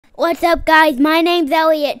What's up, guys? My name's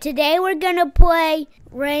Elliot. Today we're gonna play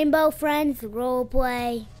Rainbow Friends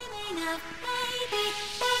Roleplay.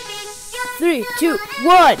 3, 2,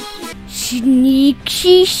 1.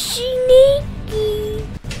 Sneaky, sneaky.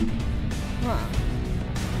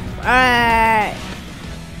 Alright.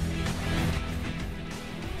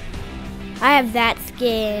 I have that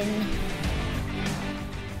skin.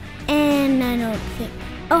 And I don't think...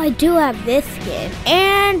 Oh, I do have this skin.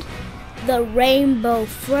 And the Rainbow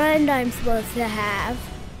Friend I'm supposed to have.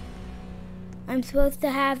 I'm supposed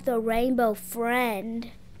to have the Rainbow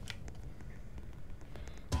Friend.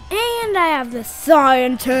 And I have the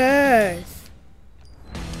Scientist.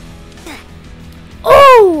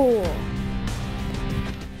 Oh!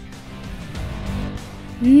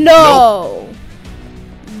 No!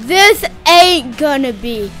 This ain't gonna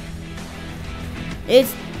be.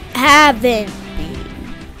 It's haven't been.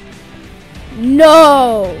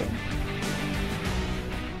 No!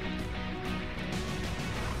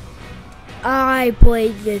 I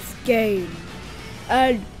played this game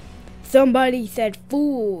and somebody said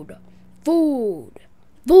food for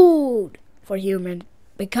humans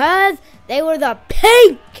because they were the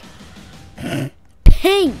pink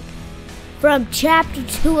from chapter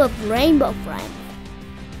 2 of Rainbow Friends.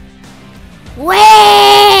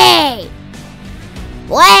 Wait!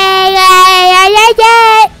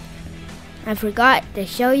 I forgot to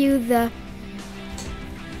show you this.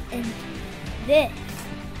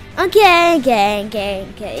 Okay.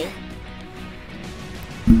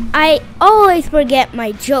 I always forget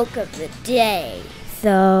my joke of the day,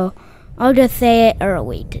 so I'll just say it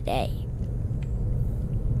early today.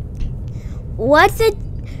 What's it?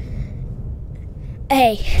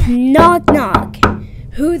 Hey, knock knock.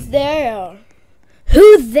 Who's there?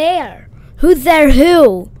 Who's there? Who's there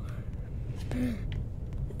who?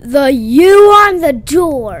 The you on the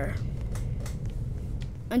door.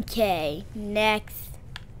 Okay, next.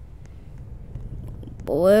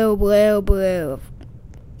 Blue.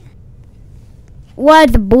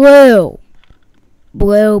 What's blue?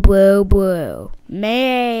 Blue.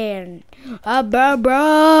 Man.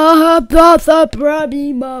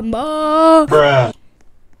 Bruh.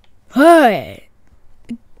 Hey.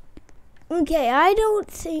 Okay,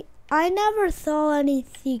 I never saw any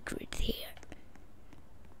secrets here.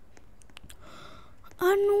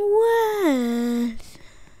 Unless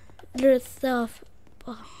there's stuff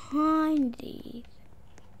behind these.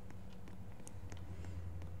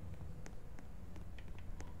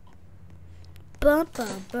 Bum.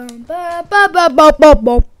 Bah.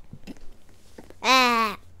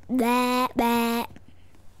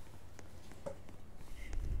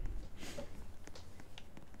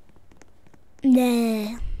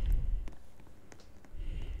 Nah.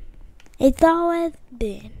 It's always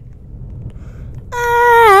been.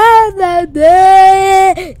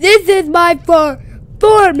 This is my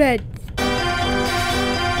performance.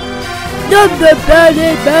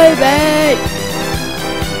 Baby.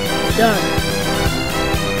 Done.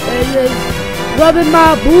 Rubbing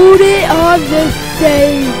my booty on the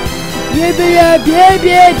stage.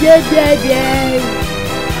 Yeah.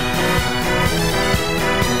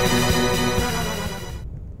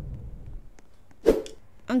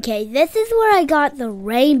 Okay, this is where I got the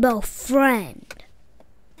Rainbow Friend.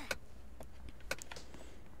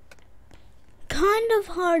 Kind of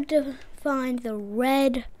hard to find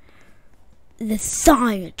the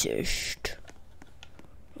Scientist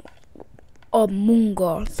among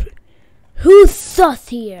us. Who's sus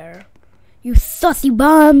here? You sussy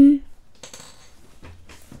bum.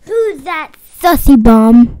 Who's that sussy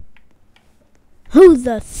bum? Who's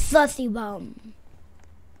the sussy bum?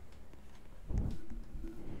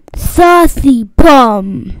 Sussy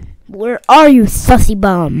bum. Where are you, sussy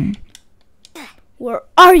bum? Where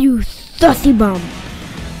are you, sussy bum?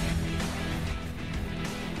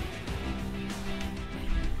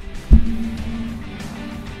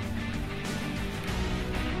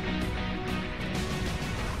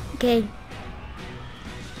 Okay.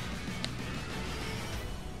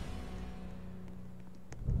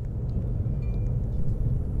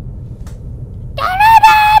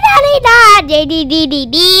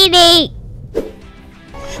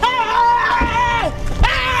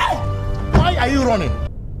 Why are you running?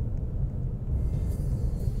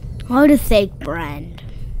 I'll just say friend.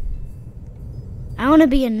 I want to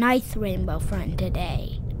be a nice Rainbow Friend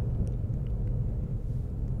today.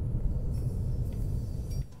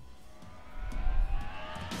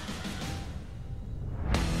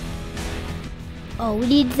 Oh,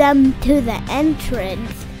 lead them to the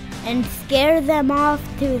entrance and scare them off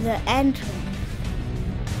to the entrance.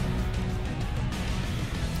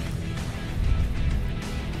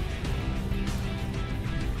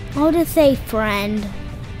 I'll just say friend.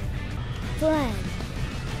 Friend.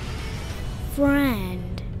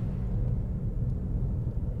 Friend.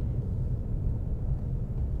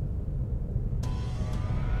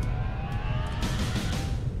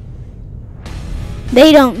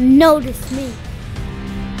 They don't notice me.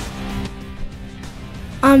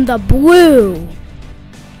 I'm the blue.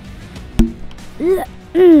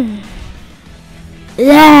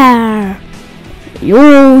 There.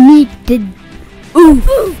 You need to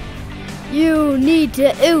oof. You need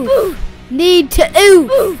to oof. Need to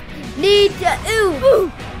oof. Need to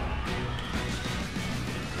oof.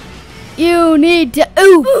 You need to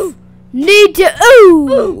oof. Need to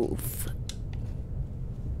oof.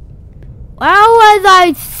 Why was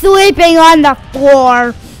I sleeping on the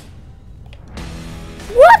floor?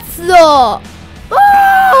 What's the? Oh,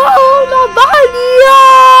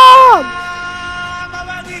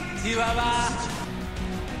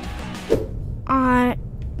 I'm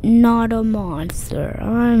not a monster.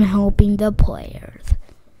 I'm helping the players.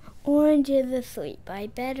 Orange is asleep. I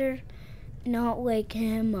better not wake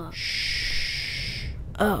him up. Shh.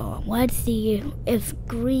 Oh, let's see if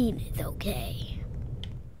green is okay.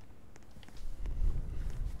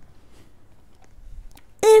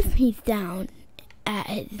 If he's down at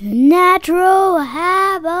his natural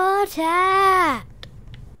habitat.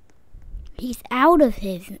 He's out of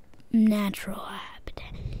his natural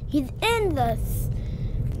habitat. He's in the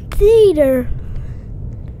theater.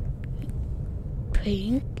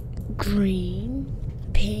 Pink, green,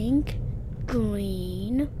 pink,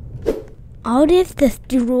 green. I'll just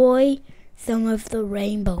destroy some of the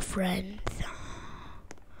Rainbow Friends.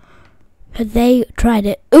 Cause they try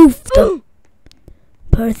to oof the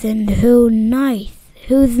person who's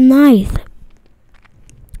nice.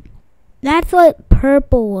 That's what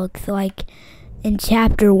purple looks like in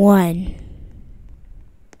chapter 1.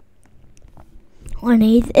 When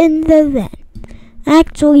he's in the vent.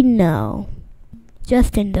 Actually, no.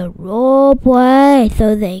 Just in the role play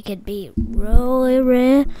so they could be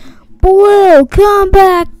really blue. Come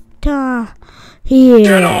back to here.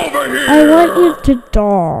 Get over here. I want you to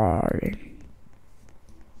die.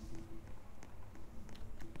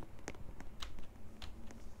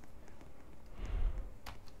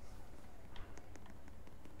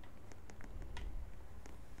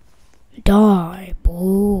 Die,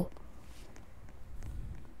 boo.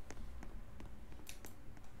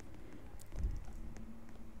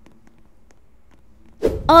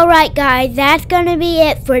 Alright guys, that's gonna be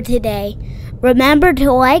it for today. Remember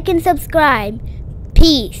to like and subscribe.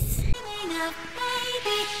 Peace.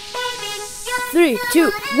 3,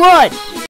 2, 1.